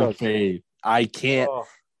the 0 faith. I can't. Oh.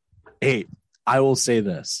 Hey, I will say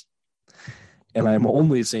this. And I'm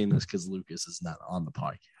only saying this because Lucas is not on the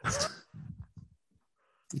podcast.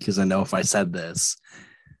 Because I know if I said this,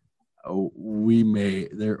 we may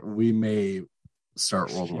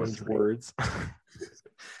start World War III. Words.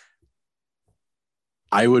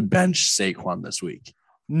 I would bench Saquon this week.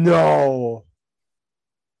 No.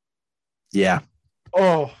 Yeah.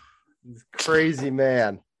 Oh, this crazy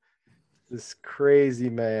man. This crazy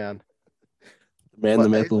man. The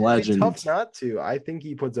myth, the legend. Tough not to. I think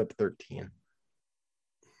he puts up 13.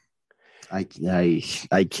 I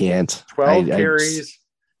can't. 12 carries,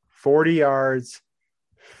 40 yards,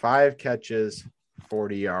 5 catches,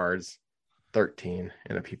 40 yards, 13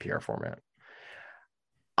 in a PPR format.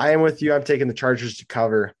 I am with you. I'm taking the Chargers to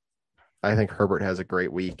cover. I think Herbert has a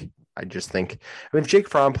great week. I just think, if Jake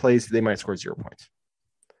Fromm plays, they might score 0 points.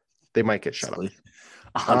 They might get shut up.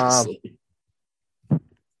 Honestly.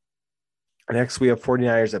 Next, we have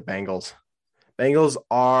 49ers at Bengals.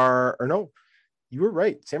 You were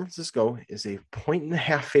right. San Francisco is a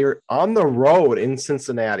 1.5 favorite on the road in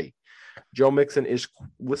Cincinnati. Joe Mixon is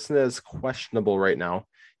listed as questionable right now.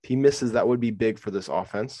 If he misses, that would be big for this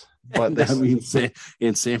offense. But that means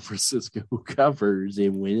in San Francisco, who covers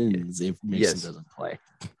and wins if Mixon doesn't play.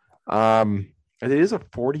 It is a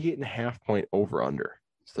 48.5 point over under.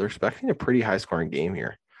 So they're expecting a pretty high scoring game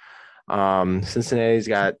here. Cincinnati's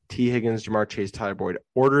got T. Higgins, Jamar Chase, Tyler Boyd.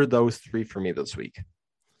 Order those 3 for me this week.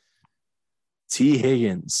 T.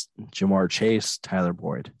 Higgins, Jamar Chase, Tyler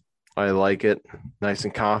Boyd. I like it. Nice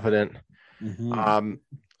and confident. Mm-hmm.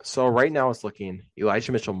 So right now it's looking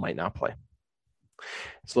Elijah Mitchell might not play.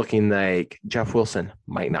 It's looking like Jeff Wilson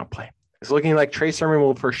might not play. It's looking like Trey Sermon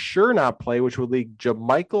will for sure not play, which would leave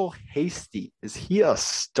JaMychal Hasty. Is he a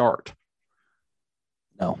start?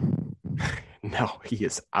 No. No, he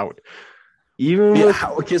is out. Even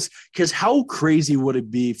Yeah, with because how crazy would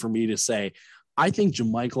it be for me to say, I think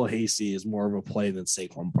JaMychal Hasty is more of a play than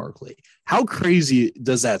Saquon Barkley? How crazy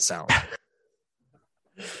does that sound?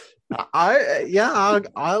 I'll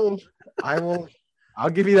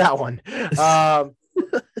give you that one.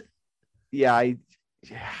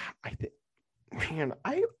 I think, man,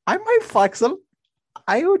 I might flex him.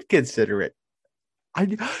 I would consider it.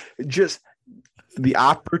 I just the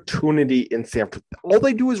opportunity in San Francisco. All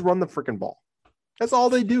they do is run the freaking ball. That's all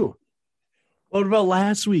they do. What about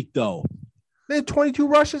last week, though? They had 22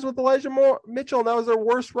 rushes with Elijah Mitchell, and that was their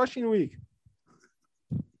worst rushing week.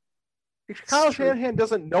 Kyle Shanahan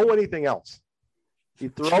doesn't know anything else. He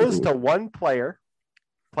throws to one player,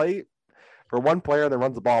 play for one player, and then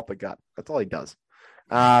runs the ball up the gut. That's all he does.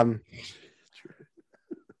 But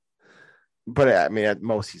I mean, at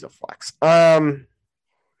most, he's a flex.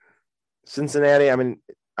 Cincinnati, I mean,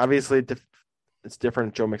 obviously it's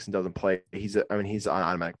different. Joe Mixon doesn't play. He's on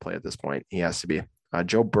automatic play at this point. He has to be.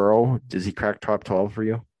 Joe Burrow, does he crack top 12 for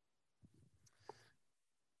you?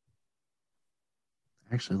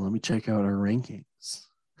 Actually, let me check out our rankings.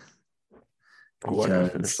 Oh, I gotta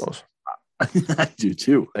finish those. I do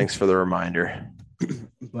too. Thanks for the reminder.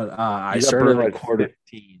 But I started at quarter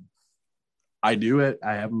 15. I do it.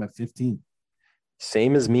 I have him at 15.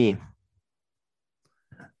 Same as me.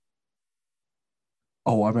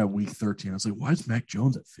 Oh, I'm at week 13. I was like, why is Mac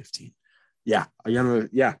Jones at 15? Yeah.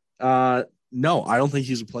 No, I don't think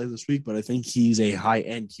he's a play this week, but I think he's a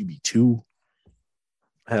high-end QB2.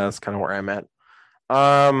 Yeah, that's kind of where I'm at.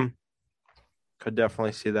 Could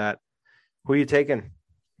definitely see that. Who are you taking?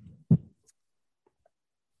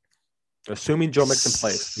 Assuming Joe Mixon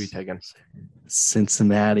plays, who are you taking?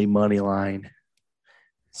 Cincinnati money line.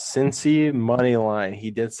 Cincy money line.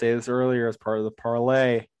 He did say this earlier as part of the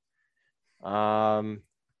parlay. Cincy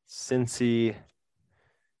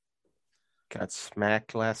got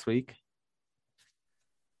smacked last week.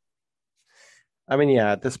 I mean,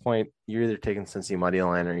 yeah, at this point, you're either taking Cincy money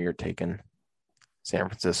line or you're taking San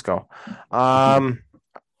Francisco. I'm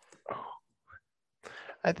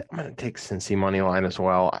going to take Cincy money line as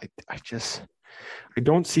well. I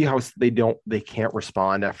don't see how they can't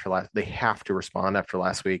respond after last. They have to respond after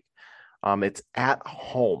last week. It's at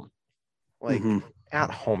home,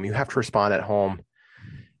 at home. You have to respond at home,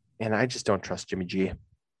 and I just don't trust Jimmy G.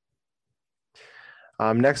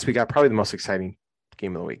 Next we got probably the most exciting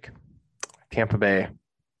game of the week: Tampa Bay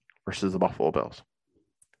versus the Buffalo Bills.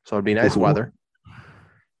 So it'd be nice weather.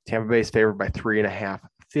 Tampa Bay is favored by 3.5,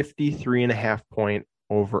 53.5 point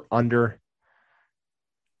over under.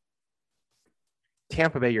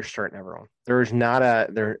 Tampa Bay, you're starting everyone. There's not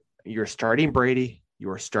you're starting Brady, you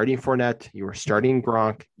are starting Fournette, you are starting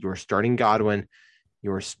Gronk, you are starting Godwin,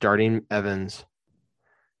 you are starting Evans.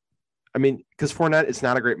 I mean, because Fournette is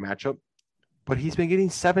not a great matchup, but he's been getting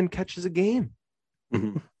 7 catches a game.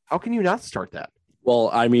 Mm-hmm. How can you not start that? Well,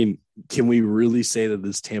 I mean, can we really say that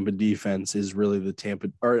this Tampa defense is really the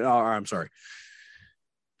I'm sorry.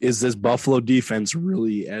 Is this Buffalo defense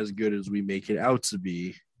really as good as we make it out to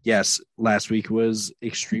be? Yes, last week was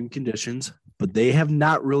extreme conditions, but they have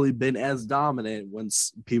not really been as dominant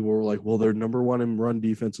once people were like, well, they're number one in run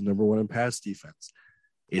defense and number one in pass defense.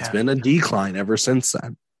 It's been a decline ever since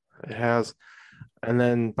then. It has. And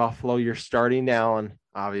then Buffalo, you're starting Allen.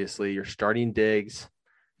 Obviously, you're starting Diggs.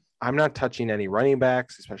 I'm not touching any running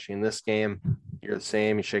backs, especially in this game. You're the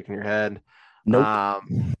same. You're shaking your head. Nope.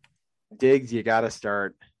 Diggs, you got to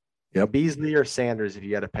start. Yep. Beasley or Sanders if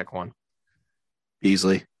you got to pick one.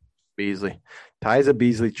 Beasley. Ty's a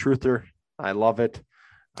Beasley truther. I love it.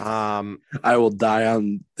 I will die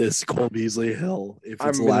on this Cole Beasley hill if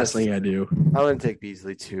it's the last thing I do. I'm going to take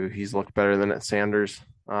Beasley too. He's looked better than at Sanders.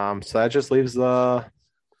 So that just leaves who are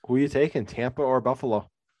you taking, Tampa or Buffalo?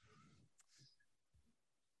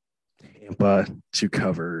 Tampa to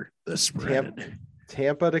cover the spread.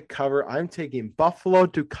 Tampa to cover. I'm taking Buffalo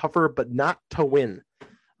to cover, but not to win.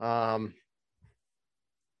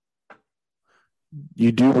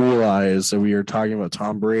 You do realize that we are talking about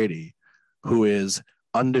Tom Brady, who is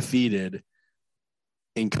undefeated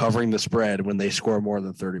in covering the spread when they score more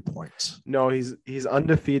than 30 points. No, he's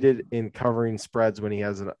undefeated in covering spreads when he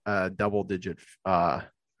has a double digit. When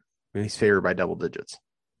he's favored by double digits.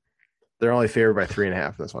 They're only favored by 3.5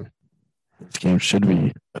 in this one. This game should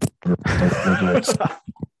be.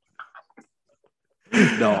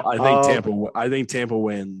 No, I think Tampa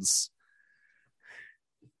wins.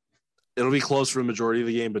 It'll be close for the majority of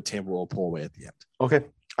the game, but Tampa will pull away at the end. Okay.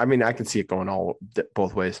 I mean, I can see it going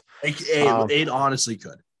both ways. It honestly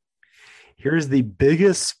could. Here's the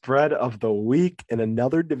biggest spread of the week in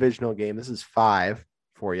another divisional game. This is 5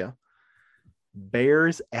 for you.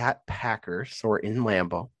 Bears at Packers. So we're in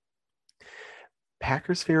Lambeau.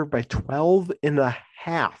 Packers favored by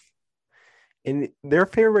 12.5. And they're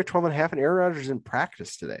favored by 12.5, and Aaron Rodgers in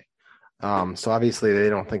practice today. So obviously they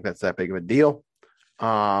don't think that's that big of a deal.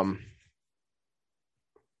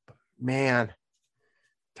 Man,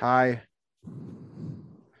 Ty,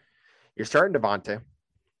 you're starting Devontae.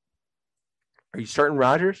 Are you starting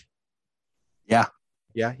Rodgers? Yeah.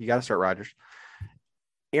 Yeah, you got to start Rodgers.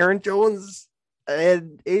 Aaron Jones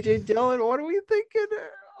and AJ Dillon, what are we thinking?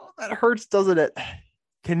 Oh, that hurts, doesn't it?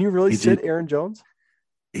 Can you really sit Aaron Jones?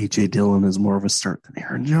 AJ Dillon is more of a start than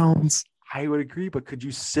Aaron Jones. I would agree, but could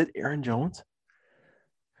you sit Aaron Jones?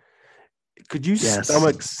 Could you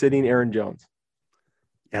stomach sitting Aaron Jones?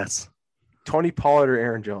 Yes. Tony Pollard or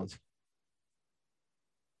Aaron Jones?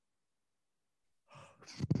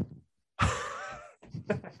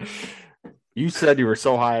 You said you were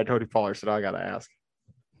so high on Tony Pollard, so now I got to ask.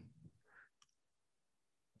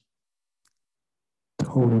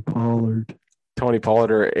 Tony Pollard. Tony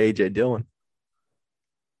Pollard or AJ Dillon?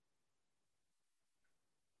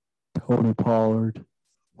 Tony Pollard.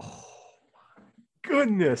 Oh, my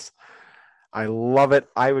goodness. I love it.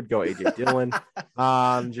 I would go AJ Dillon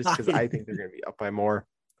just because I think they're going to be up by more.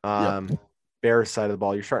 Bears side of the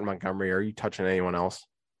ball, you're starting Montgomery. Are you touching anyone else?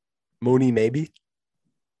 Mooney, maybe?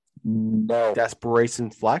 No.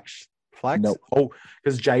 Desperation flex? Nope. Oh,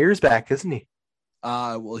 because Jair's back, isn't he?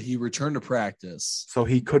 Well, he returned to practice. So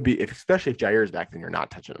he could be, especially if Jair's back, then you're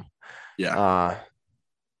not touching him. Yeah.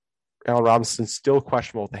 Allen Robinson's still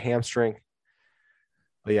questionable with the hamstring.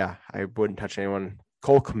 But yeah, I wouldn't touch anyone.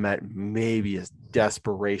 Cole Kmet maybe is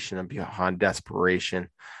desperation and beyond desperation.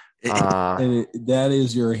 And that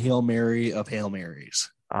is your Hail Mary of Hail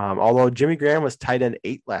Marys. Although Jimmy Graham was tight end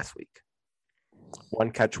 8 last week.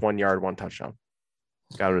 1 catch, 1 yard, 1 touchdown.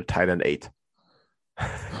 Got him to tight end 8.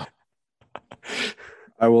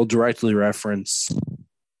 I will directly reference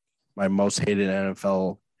my most hated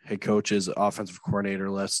NFL head coach's offensive coordinator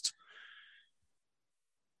list.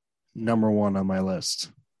 Number 1 on my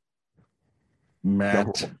list.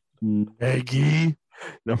 Matt Nagy.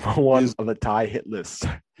 Number 1 on the tie hit list.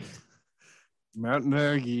 Matt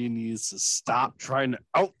Nagy needs to stop trying to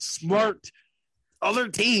outsmart other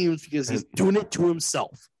teams because he's doing it to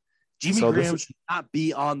himself. Jimmy Graham should not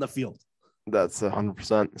be on the field. That's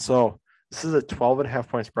 100%. So this is a 12.5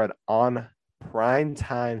 point spread on prime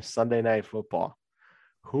time Sunday night football.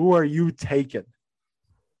 Who are you taking?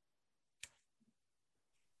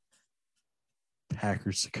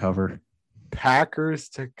 Packers to cover. Packers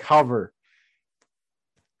to cover.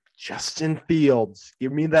 Justin Fields.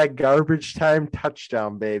 Give me that garbage time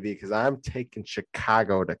touchdown, baby, because I'm taking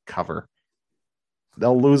Chicago to cover.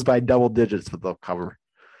 They'll lose by double digits, but they'll cover.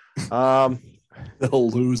 They'll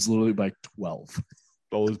lose literally by 12.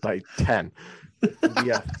 They'll lose by 10.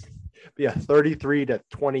 Be a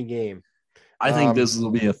 33-20 game. I think this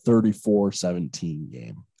will be a 34-17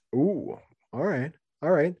 game. Ooh, all right.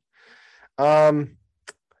 And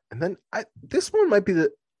then this one might be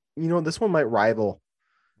this one might rival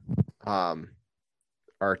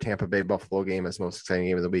our Tampa Bay Buffalo game as most exciting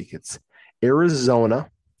game of the week. It's Arizona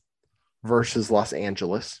versus Los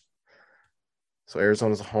Angeles. So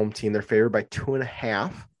Arizona's a home team. They're favored by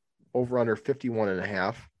 2.5, over under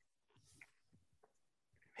 51.5.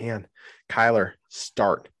 Man, Kyler,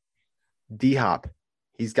 start. D-Hop,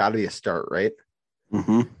 he's got to be a start, right?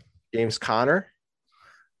 Mm-hmm. James Conner,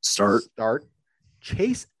 start.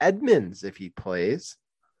 Chase Edmonds, if he plays.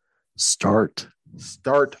 Start.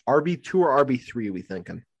 RB2 or RB3, we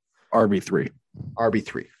thinking? RB3.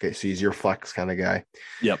 Okay, so he's your flex kind of guy.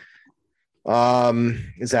 Yep.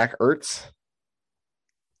 Zach Ertz.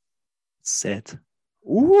 Sit.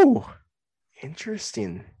 Ooh,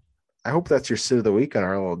 interesting. I hope that's your sit of the week on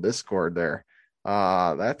our little Discord there.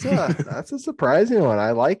 That's a surprising one.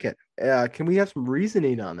 I like it. Can we have some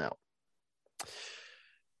reasoning on that?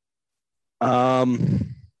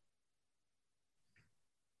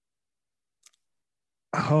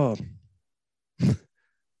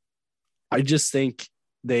 I just think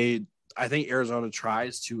I think Arizona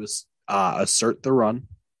tries to assert the run.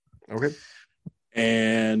 Okay.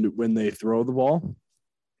 And when they throw the ball,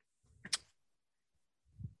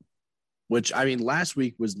 which I mean, last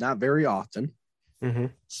week was not very often. Mm-hmm.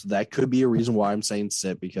 So that could be a reason why I'm saying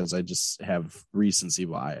sit, because I just have recency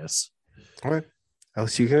bias. Okay.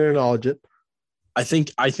 Else you can acknowledge it. I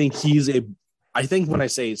think he's a. I think when I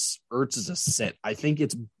say Ertz is a sit, I think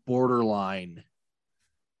it's borderline.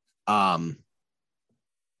 Like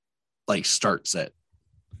start sit.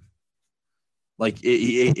 Like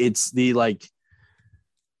it's the like.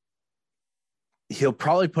 He'll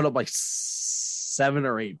probably put up like 7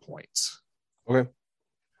 or 8 points. Okay.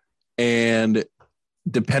 And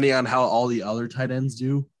depending on how all the other tight ends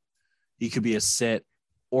do, he could be a sit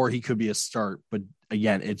or he could be a start. But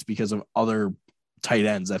again, it's because of other tight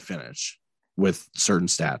ends that finish with certain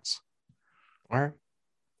stats. All right.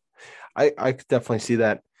 I could definitely see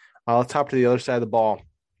that. Let's hop to the other side of the ball.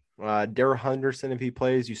 Darrell Henderson, if he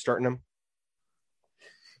plays, you starting him?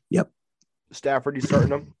 Yep. Stafford, you starting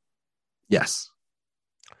him? Yes.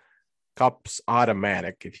 Cup's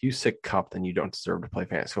automatic. If you sit Cup, then you don't deserve to play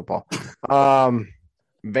fantasy football.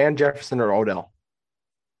 Van Jefferson or Odell?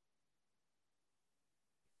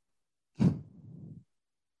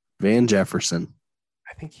 Van Jefferson.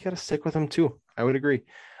 I think you got to stick with him too. I would agree.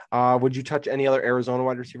 Would you touch any other Arizona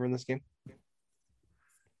wide receiver in this game?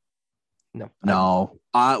 No.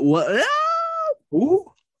 What?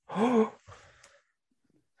 Ooh.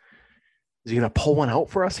 Is he going to pull one out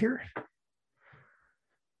for us here?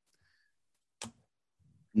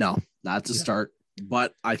 No, not to start.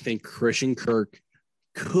 But I think Christian Kirk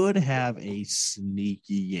could have a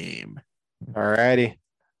sneaky game. All righty.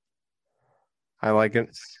 I like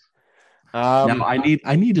it. Now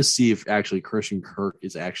I need to see if actually Christian Kirk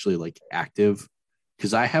is actually like active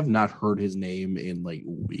because I have not heard his name in like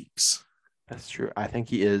weeks. That's true. I think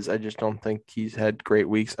he is. I just don't think he's had great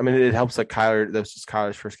weeks. I mean, it helps that this is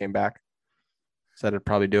Kyler's first game back. So that'd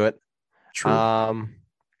probably do it. True.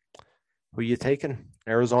 Who are you taking?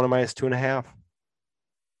 Arizona minus 2.5.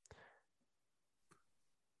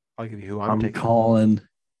 I'll give you who I'm taking.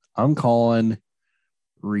 I'm calling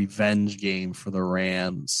revenge game for the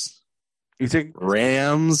Rams. You take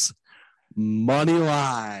Rams money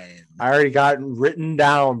line. I already got it written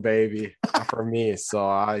down, baby, for me.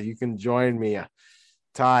 So you can join me.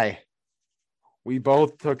 Ty, we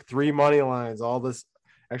both took 3 money lines. All this,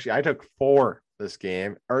 actually, I took 4 this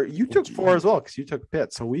game, or you took 4 as well because you took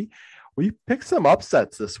Pitt. So we picked some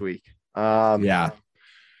upsets this week. Yeah.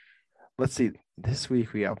 Let's see. This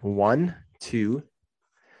week we have 1, 2,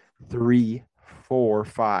 3, 4,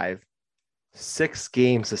 5, 6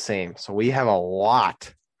 games the same. So we have a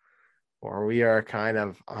lot, or we are kind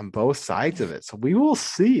of on both sides of it. So we will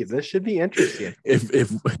see. This should be interesting.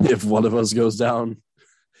 If one of us goes down,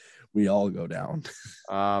 we all go down.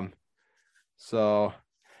 So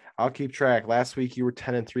I'll keep track. Last week you were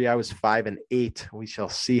 10-3. I was 5-8. We shall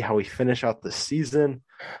see how we finish out the season.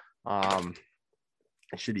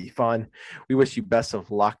 It should be fun. We wish you best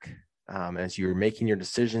of luck as you're making your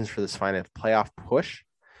decisions for this final playoff push.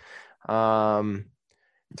 Ty,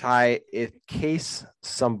 in case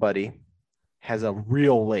somebody has a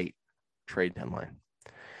real late trade deadline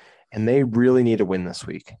and they really need to win this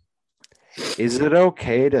week, is it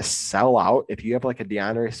okay to sell out if you have like a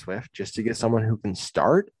DeAndre Swift just to get someone who can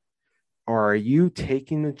start? Or are you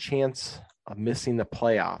taking the chance of missing the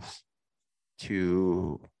playoffs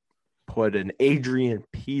to put an Adrian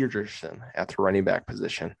Peterson at the running back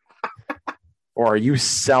position? Or are you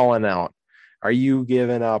selling out? Are you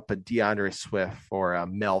giving up a DeAndre Swift for a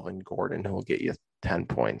Melvin Gordon who will get you 10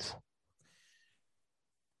 points?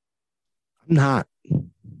 I'm not.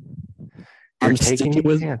 I'm sticking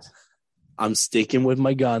with chance. I'm sticking with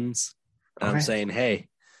my guns. And Okay. I'm saying, hey,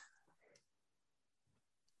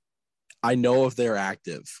 I know if they're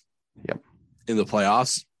active in the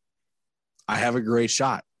playoffs, I have a great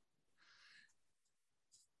shot.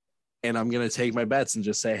 And I'm going to take my bets and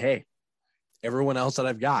just say, hey, everyone else that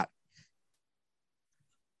I've got,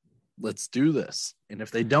 let's do this. And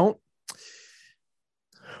if they don't,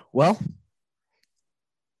 well,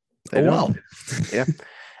 They don't. well. Yeah.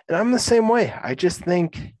 And I'm the same way. I just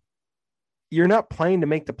think you're not playing to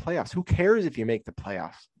make the playoffs. Who cares if you make the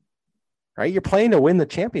playoffs? Right? You're playing to win the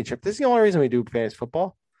championship. This is the only reason we do fantasy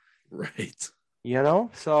football. Right. You know?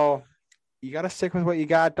 So you got to stick with what you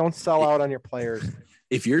got. Don't sell out on your players.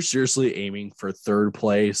 If you're seriously aiming for third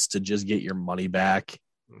place to just get your money back,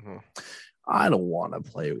 I don't want to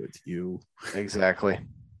play with you. Exactly.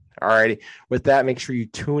 All righty. With that, make sure you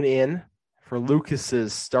tune in for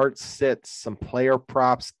Lucas's start sits, some player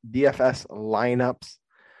props, DFS lineups.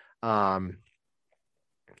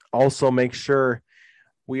 Also, make sure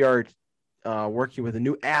we are working with a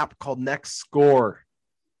new app called Next Score.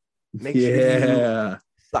 Make sure you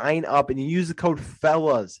sign up and you use the code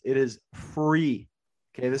FELLAS. It is free.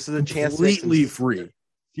 Okay, this is a chance. Completely free.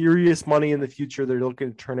 serious money in the future. They're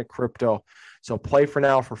looking to turn it crypto. So play for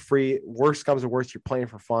now for free. Worst comes to worst, you're playing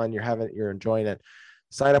for fun. You're enjoying it.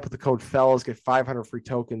 Sign up with the code fellas, get 500 free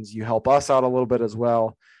tokens. You help us out a little bit as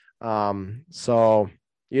well. So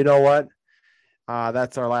you know what?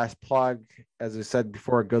 That's our last plug. As I said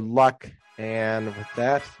before, good luck. And with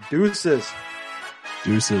that, deuces.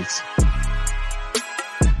 Deuces.